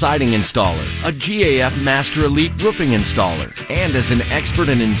Level Siding Installer, a GAF Master Elite Roofing Installer, and as an expert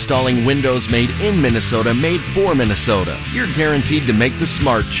in installing windows made in Minnesota, made for Minnesota, you're guaranteed to make the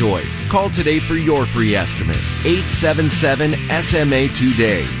smart choice. Call today for your free estimate. 877-SMA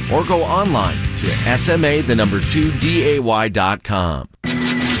today, or go online to SMA2DAY.com.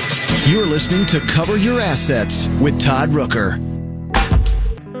 You're listening to Cover Your Assets with Todd Rooker.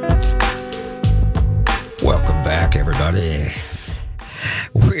 Welcome back, everybody.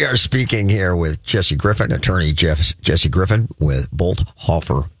 We are speaking here with Jesse Griffin, attorney Jesse Griffin with Bolt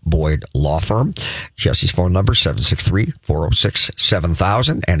Hoffer Boyd Law Firm. Jesse's phone number,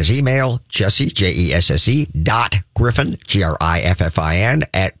 763-406-7000, and his email, Jesse, Jesse, .Griffin, Griffin,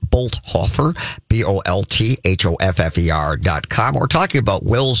 at bolthoffer, BOLTHOFFER.com. We're talking about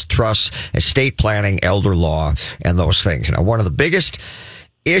wills, trusts, estate planning, elder law, and those things. Now, one of the biggest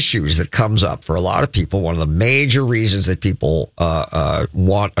issues that comes up for a lot of people, one of the major reasons that people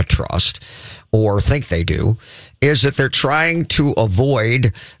want a trust or think they do, is that they're trying to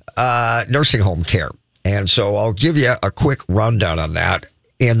avoid nursing home care. And so I'll give you a quick rundown on that.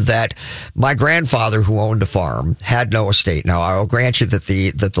 In that my grandfather, who owned a farm, had no estate. Now, I'll grant you that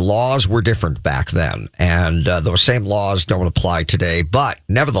the laws were different back then, and those same laws don't apply today. But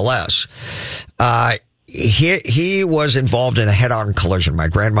nevertheless, he was involved in a head-on collision. My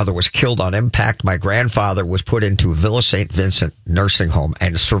grandmother was killed on impact. My grandfather was put into Villa St. Vincent nursing home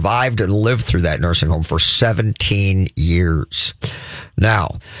and survived and lived through that nursing home for 17 years.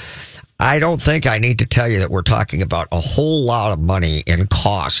 Now, I don't think I need to tell you that we're talking about a whole lot of money in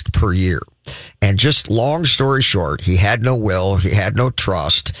cost per year. And just long story short, he had no will, he had no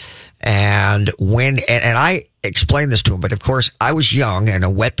trust. And I explained this to him, but of course I was young and a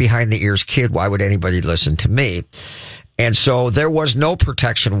wet behind the ears kid. Why would anybody listen to me? And so there was no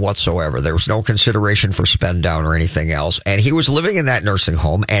protection whatsoever. There was no consideration for spend down or anything else. And he was living in that nursing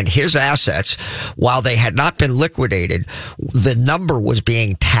home, and his assets, while they had not been liquidated, the number was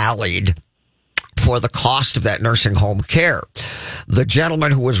being tallied for the cost of that nursing home care. The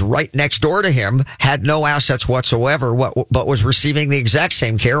gentleman who was right next door to him had no assets whatsoever, but was receiving the exact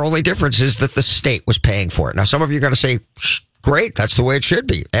same care. Only difference is that the state was paying for it. Now, some of you are going to say, great, that's the way it should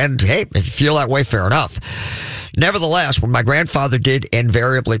be. And hey, if you feel that way, fair enough. Nevertheless, when my grandfather did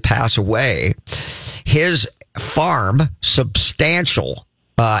invariably pass away, his farm, substantial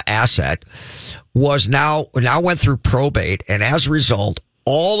asset, was now went through probate, and as a result,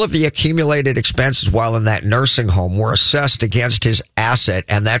 all of the accumulated expenses while in that nursing home were assessed against his asset,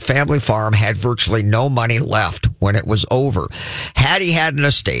 and that family farm had virtually no money left when it was over. Had he had an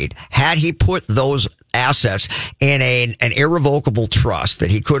estate, had he put those assets in an irrevocable trust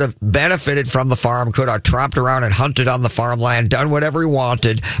that he could have benefited from the farm, could have tromped around and hunted on the farmland, done whatever he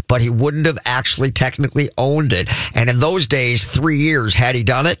wanted, but he wouldn't have actually technically owned it. And in those days, 3 years, had he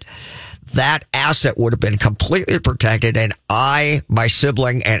done it, that asset would have been completely protected, and my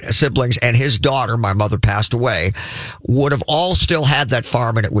siblings and his daughter, my mother passed away, would have all still had that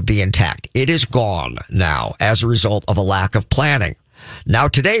farm and it would be intact. It is gone now as a result of a lack of planning. Now,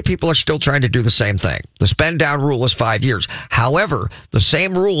 today, people are still trying to do the same thing. The spend down rule is 5 years. However, the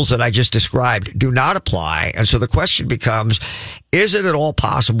same rules that I just described do not apply. And so the question becomes, is it at all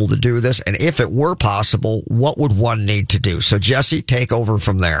possible to do this? And if it were possible, what would one need to do? So, Jesse, take over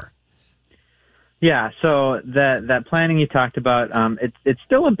from there. Yeah, so that planning you talked about, it's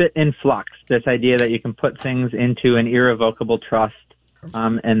still a bit in flux, this idea that you can put things into an irrevocable trust,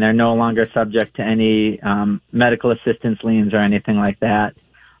 and they're no longer subject to any medical assistance liens or anything like that.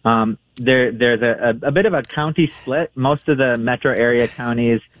 There's a bit of a county split. Most of the metro area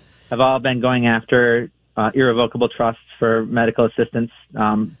counties have all been going after irrevocable trusts for medical assistance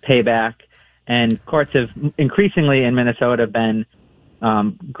payback, and courts have increasingly in Minnesota been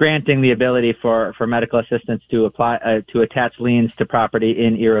granting the ability for medical assistance to apply to attach liens to property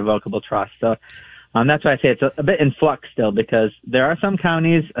in irrevocable trusts. So that's why I say it's a bit in flux still, because there are some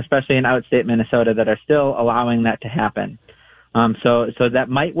counties, especially in outstate Minnesota, that are still allowing that to happen. So that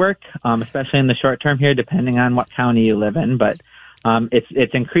might work, especially in the short term here, depending on what county you live in. But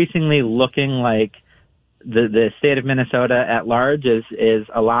it's increasingly looking like the state of Minnesota at large is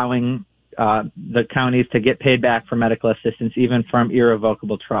allowing the counties to get paid back for medical assistance, even from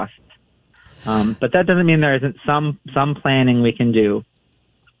irrevocable trusts. But that doesn't mean there isn't some planning we can do.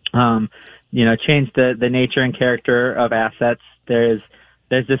 Change the nature and character of assets. There's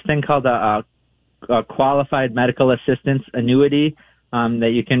this thing called a qualified medical assistance annuity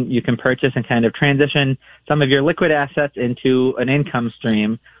that you can purchase and kind of transition some of your liquid assets into an income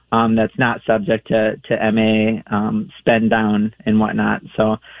stream that's not subject to MA spend down and whatnot.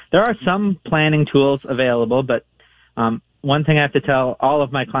 So there are some planning tools available, but one thing I have to tell all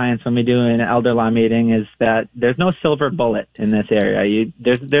of my clients when we do an elder law meeting is that there's no silver bullet in this area.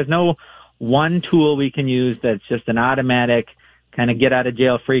 There's no one tool we can use that's just an automatic kind of get out of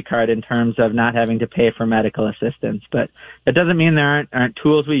jail free card in terms of not having to pay for medical assistance. But that doesn't mean there aren't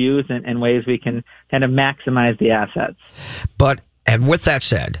tools we use and ways we can kind of maximize the assets. And with that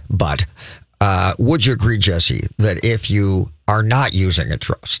said, would you agree, Jesse, that if you are not using a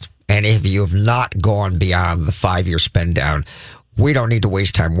trust and if you have not gone beyond the 5-year spend down, we don't need to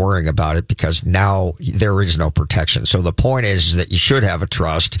waste time worrying about it because now there is no protection. So the point is that you should have a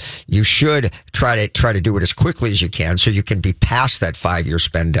trust. You should try to do it as quickly as you can so you can be past that 5-year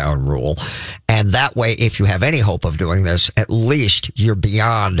spend down rule. And that way, if you have any hope of doing this, at least you're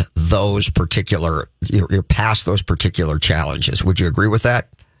beyond you're past those particular challenges. Would you agree with that?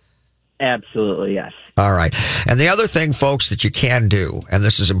 Absolutely, yes. All right. And the other thing, folks, that you can do, and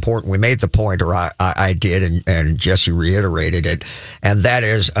this is important, we made the point, or I did, and Jesse reiterated it, and that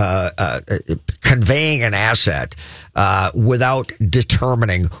is conveying an asset without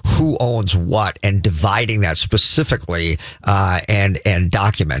determining who owns what and dividing that specifically and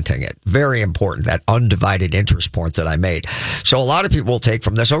documenting it. Very important, that undivided interest point that I made. So a lot of people will take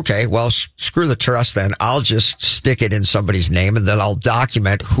from this, okay, well, screw the trust then. I'll just stick it in somebody's name and then I'll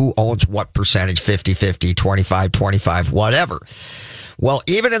document who owns what percentage, 50-50, 25-25, whatever. Well,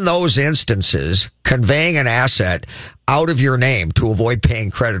 even in those instances, conveying an asset out of your name to avoid paying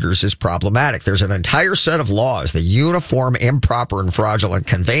creditors is problematic. There's an entire set of laws, the Uniform Improper and Fraudulent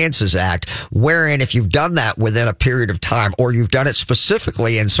Conveyances Act, wherein if you've done that within a period of time, or you've done it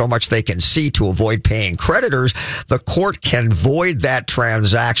specifically in so much they can see to avoid paying creditors, the court can void that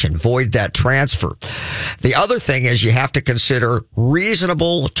transaction, void that transfer. The other thing is you have to consider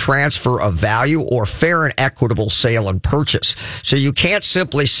reasonable transfer of value or fair and equitable sale and purchase. So you can't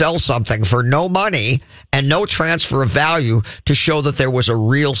simply sell something for no money and no transfer of value to show that there was a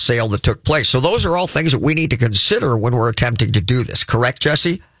real sale that took place. So those are all things that we need to consider when we're attempting to do this. Correct,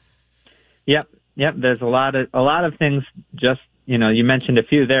 Jesse? Yep. There's a lot of things. Just you mentioned a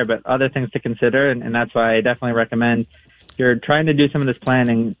few there, but other things to consider, and that's why I definitely recommend if you're trying to do some of this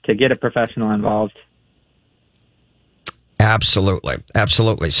planning to get a professional involved. Absolutely.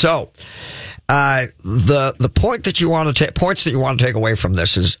 So, the point that you want to points that you want to take away from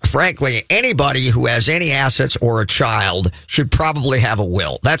this is, frankly, anybody who has any assets or a child should probably have a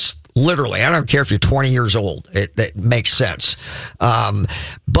will. That's Literally. I don't care if you're 20 years old. It makes sense.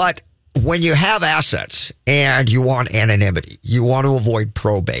 But when you have assets and you want anonymity, you want to avoid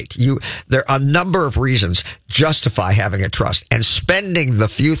probate, there are a number of reasons justify having a trust, and spending the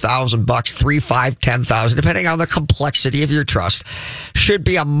few $1,000, $3,000, $5,000, $10,000, depending on the complexity of your trust, should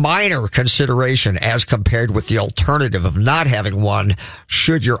be a minor consideration as compared with the alternative of not having one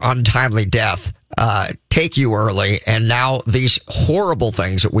should your untimely death take you early, and now these horrible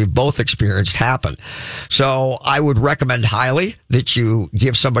things that we've both experienced happen. So I would recommend highly that you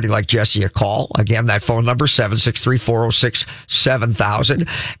give somebody like Jesse a call. Again, that phone number, 763-406-7000.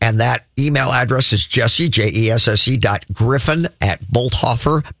 And that email address is Jesse, JESSE.Griffin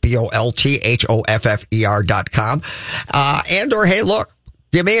 @Bolthofer, BOLTHOFFER.com. Or, hey, look,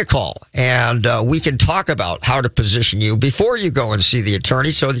 give me a call, and we can talk about how to position you before you go and see the attorney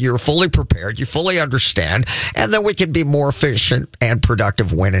so that you're fully prepared, you fully understand, and then we can be more efficient and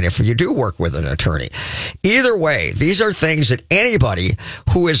productive when and if you do work with an attorney. Either way, these are things that anybody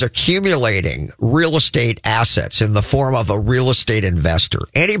who is accumulating real estate assets in the form of a real estate investor,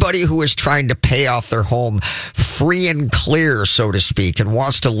 anybody who is trying to pay off their home free and clear, so to speak, and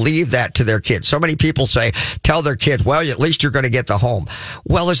wants to leave that to their kids. So many people tell their kids, well, at least you're going to get the home.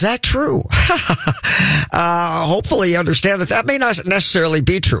 Well, is that true? Hopefully you understand that may not necessarily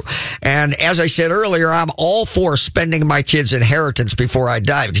be true. And as I said earlier, I'm all for spending my kids' inheritance before I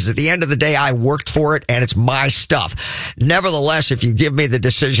die, because at the end of the day, I worked for it and it's my stuff. Nevertheless, if you give me the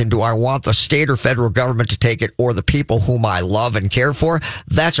decision, do I want the state or federal government to take it or the people whom I love and care for?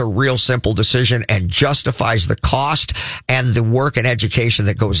 That's a real simple decision and justifies the cost and the work and education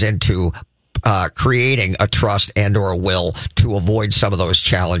that goes into creating a trust and or a will to avoid some of those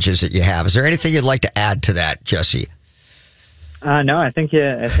challenges that you have. Is there anything you'd like to add to that, Jesse? No, I think you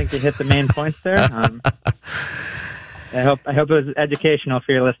hit the main points there. I hope it was educational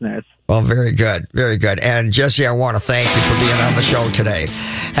for your listeners. Well, very good. Very good. And Jesse, I want to thank you for being on the show today.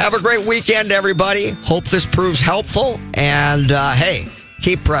 Have a great weekend, everybody. Hope this proves helpful. And hey,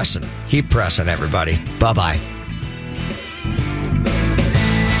 keep pressing. Keep pressing, everybody. Bye-bye.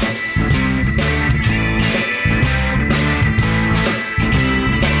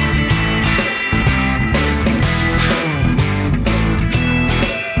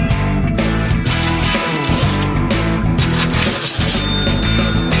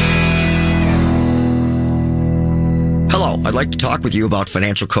 I'd like to talk with you about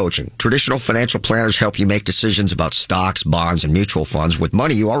financial coaching. Traditional financial planners help you make decisions about stocks, bonds, and mutual funds with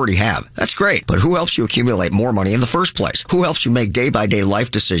money you already have. That's great, but who helps you accumulate more money in the first place? Who helps you make day-by-day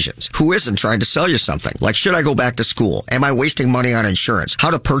life decisions? Who isn't trying to sell you something? Like, should I go back to school? Am I wasting money on insurance? How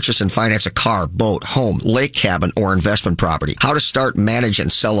to purchase and finance a car, boat, home, lake cabin, or investment property? How to start, manage,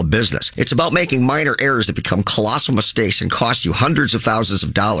 and sell a business? It's about making minor errors that become colossal mistakes and cost you hundreds of thousands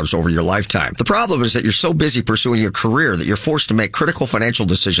of dollars over your lifetime. The problem is that you're so busy pursuing your career that you're forced to make critical financial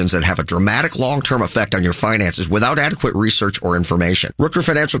decisions that have a dramatic long-term effect on your finances without adequate research or information. Rooker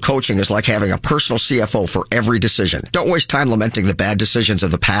Financial Coaching is like having a personal CFO for every decision. Don't waste time lamenting the bad decisions of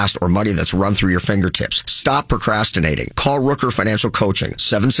the past or money that's run through your fingertips. Stop procrastinating. Call Rooker Financial Coaching,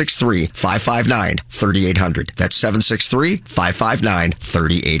 763-559-3800. That's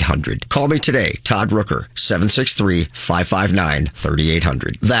 763-559-3800. Call me today, Todd Rooker,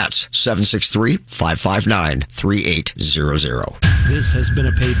 763-559-3800. That's 763-559-3800. This has been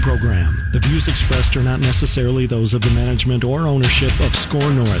a paid program. The views expressed are not necessarily those of the management or ownership of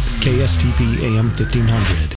Score North, KSTP AM 1500.